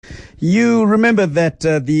You remember that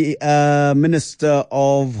the Minister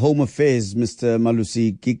of Home Affairs, Mr.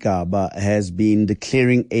 Malusi Gigaba, has been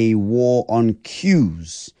declaring a war on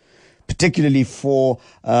queues, particularly for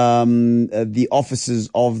the offices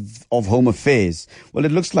of Home Affairs. Well,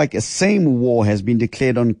 it looks like a same war has been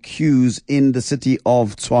declared on queues in the city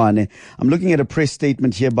of Tshwane. I'm looking at a press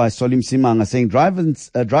statement here by Solim Simanga saying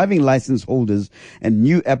driving license holders and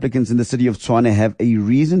new applicants in the city of Tshwane have a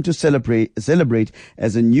reason to celebrate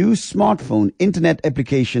as a new smartphone internet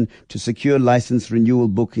application to secure license renewal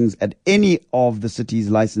bookings at any of the city's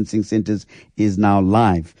licensing centers is now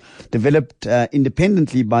live. Developed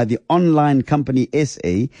independently by the online company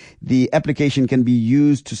SA, the application can be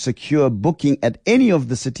used to secure booking at any of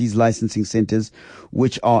the city's licensing centers,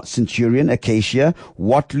 which are Centurion, Acacia,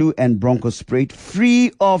 Waterloo, and Bronkhorstspruit,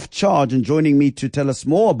 free of charge. And joining me to tell us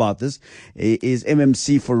more about this is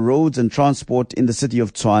MMC for Roads and Transport in the city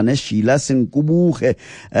of Tshwane, Sheila Senkubuge.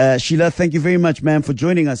 Sheila, thank you very much, ma'am, for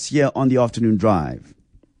joining us here on the Afternoon Drive.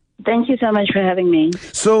 Thank you so much for having me.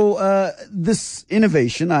 So this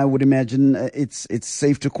innovation, I would imagine it's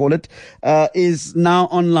safe to call it, is now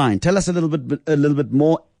online. Tell us a little bit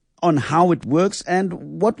more on how it works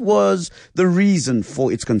and what was the reason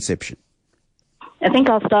for its conception. I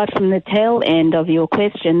think I'll start from the tail end of your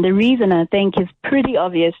question. The reason, I think, is pretty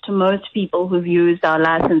obvious to most people who've used our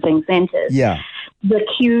licensing centers. Yeah. The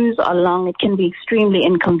queues are long. It can be extremely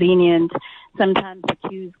inconvenient. Sometimes the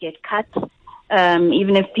queues get cut.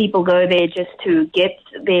 Even if people go there just to get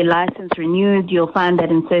their license renewed, you'll find that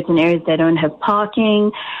in certain areas they don't have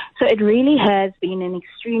parking. So it really has been an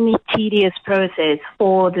extremely tedious process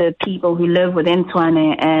for the people who live within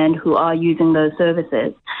Tshwane and who are using those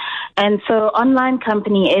services. And so online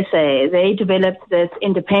company SA, they developed this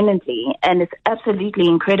independently, and it's absolutely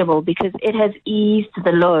incredible because it has eased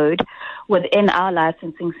the load within our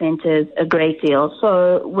licensing centers a great deal.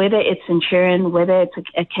 So whether it's Centurion, whether it's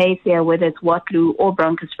Acacia, whether it's Waterloo or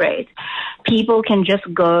Bronkhorstspruit, people can just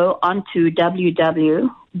go onto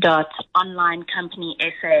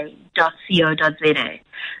www.onlinecompanysa.co.za.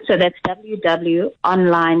 So that's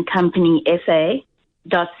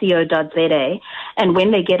www.onlinecompanysa.co.za. And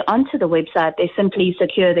when they get onto the website, they simply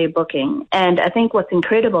secure their booking. And I think what's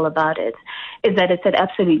incredible about it is that it's at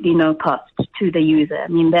absolutely no cost to the user. I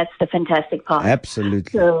mean, that's the fantastic part.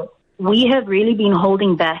 Absolutely. So we have really been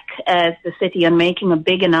holding back as the city on making a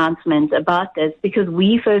big announcement about this because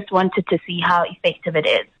we first wanted to see how effective it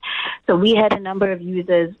is. So we had a number of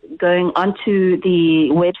users going onto the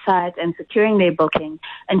website and securing their booking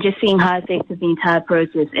and just seeing how effective the entire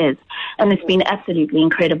process is. And it's been absolutely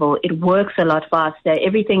incredible. It works a lot faster.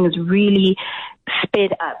 Everything is really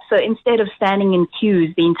sped up. So instead of standing in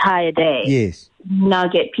queues the entire day, yes, you now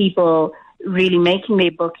get people really making their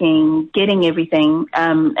booking, getting everything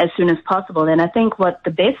as soon as possible. And I think what the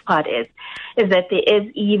best part is that there is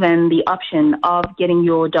even the option of getting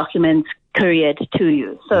your documents couriered to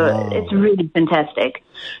you. So It's really fantastic.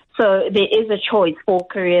 So there is a choice for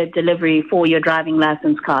courier delivery for your driving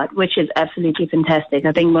license card, which is absolutely fantastic.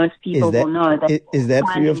 I think most people will know that. Is that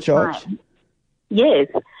free of charge? Yes.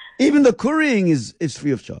 Even the couriering is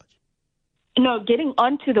free of charge? No, getting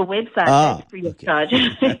onto the website is free of charge.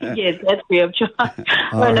 Yes, that's free of charge.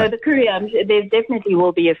 Well, no, the courier, there definitely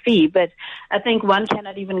will be a fee, but I think one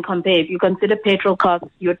cannot even compare. If you consider petrol costs,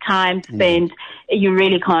 your time spent, you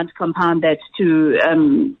really can't compound that to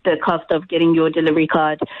the cost of getting your delivery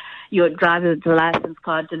card, your driver's license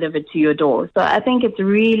card delivered to your door. So I think it's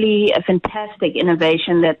really a fantastic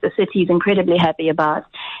innovation that the city is incredibly happy about.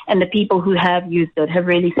 And the people who have used it have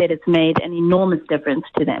really said it's made an enormous difference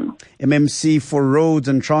to them. MMC for Roads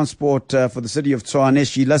and Transport for the city of Tshwane,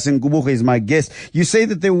 Sheila Senkubuge is my guest. You say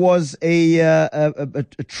that there was a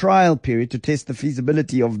trial period to test the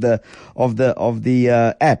feasibility of the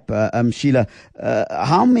app. Sheila,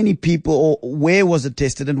 how many people or where was it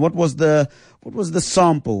tested, and what was the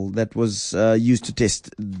sample that was used to test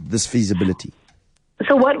this feasibility?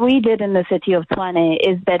 So what we did in the city of Tshwane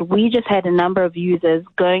is that we just had a number of users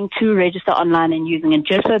going to register online and using it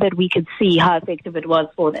just so that we could see how effective it was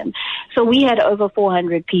for them. So we had over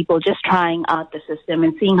 400 people just trying out the system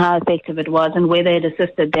and seeing how effective it was and whether it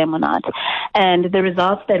assisted them or not. And the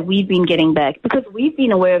results that we've been getting back, because we've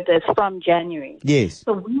been aware of this from January. Yes.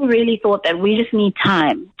 So we really thought that we just need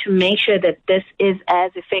time to make sure that this is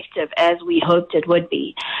as effective as we hoped it would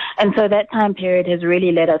be. And so that time period has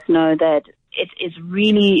really let us know that it is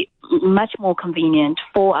really much more convenient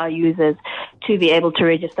for our users to be able to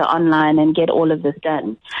register online and get all of this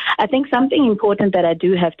done. I think something important that I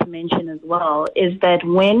do have to mention as well is that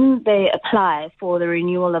when they apply for the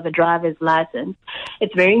renewal of a driver's license,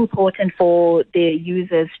 it's very important for their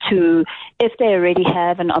users to, if they already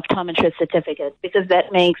have an optometrist certificate, because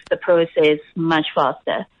that makes the process much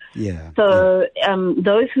faster. Yeah. So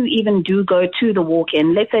those who even do go to the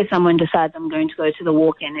walk-in, let's say someone decides I'm going to go to the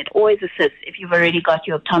walk-in, it always assists if you've already got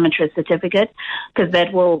your optometrist certificate, because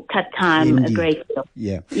that will cut time a great deal.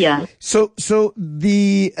 Yeah. So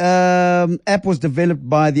the app was developed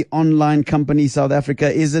by the online company South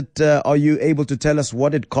Africa. Is it? Are you able to tell us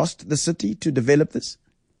what it cost the city to develop this?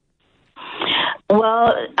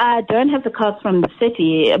 Well, I don't have the cost from the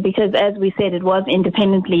city because, as we said, it was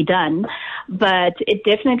independently done. But it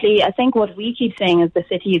definitely, I think what we keep saying is the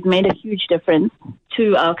city has made a huge difference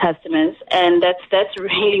to our customers, and that's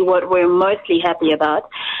really what we're mostly happy about.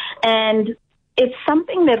 And it's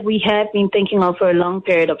something that we have been thinking of for a long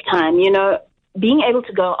period of time. You know, being able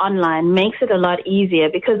to go online makes it a lot easier,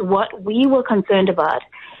 because what we were concerned about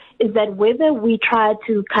is that whether we tried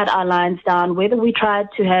to cut our lines down, whether we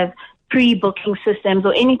tried to have pre-booking systems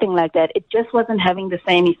or anything like that, it just wasn't having the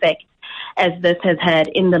same effect as this has had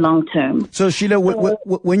in the long term. So, Sheila,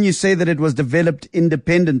 when you say that it was developed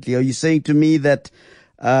independently, are you saying to me that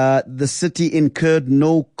the city incurred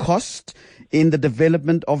no cost in the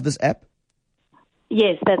development of this app?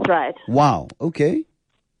 Yes, that's right. Wow. Okay.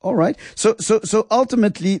 All right. So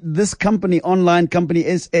ultimately, this company, online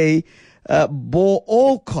company SA, bore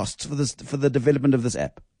all costs for the development of this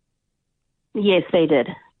app. Yes, they did.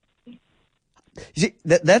 You see,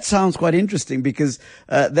 that sounds quite interesting, because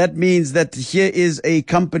that means that here is a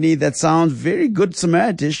company that sounds very good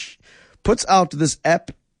Samaritish, puts out this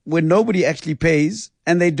app where nobody actually pays,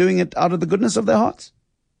 and they're doing it out of the goodness of their hearts.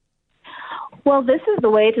 Well, this is the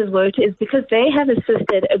way it has worked, is because they have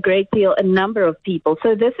assisted a number of people.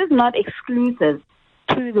 So this is not exclusive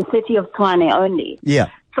to the city of Tshwane only. Yeah.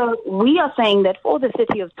 So we are saying that for the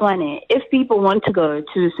city of Tshwane, if people want to go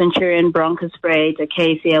to Centurion, Bronkhorstspruit,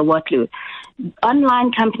 Acacia, Waterloo,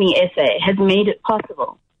 Online Company SA has made it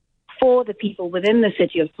possible for the people within the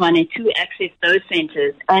city of Tshwane to access those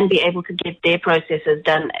centers and be able to get their processes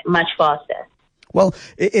done much faster. Well,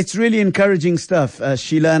 it's really encouraging stuff,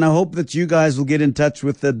 Sheila, and I hope that you guys will get in touch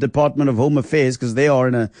with the Department of Home Affairs, because they are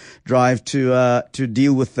in a drive to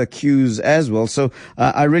deal with the queues as well. So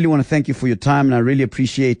I really want to thank you for your time, and I really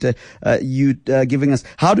appreciate you giving us.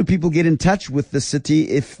 How do people get in touch with the city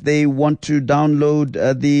if they want to download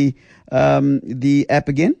the app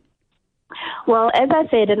again? Well, as I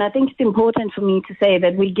said, and I think it's important for me to say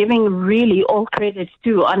that we're giving really all credit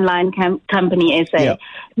to Online Company SA,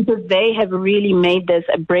 because they have really made this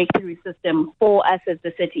a breakthrough system for us as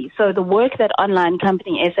the city. So the work that Online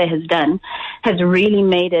Company SA has done has really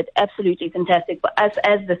made it absolutely fantastic for us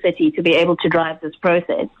as the city to be able to drive this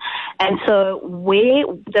process. And so where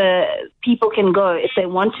the people can go if they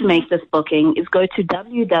want to make this booking is go to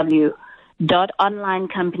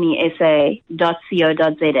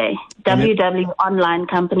www.onlinecompanysa.co.za.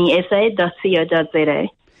 www.onlinecompanysa.co.za.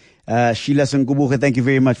 Sheila Senkubuge, thank you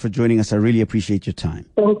very much for joining us. I really appreciate your time.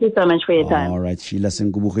 Thank you so much for your time. All right. Sheila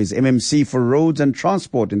Senkubuge is MMC for Roads and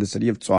Transport in the city of Tshwane.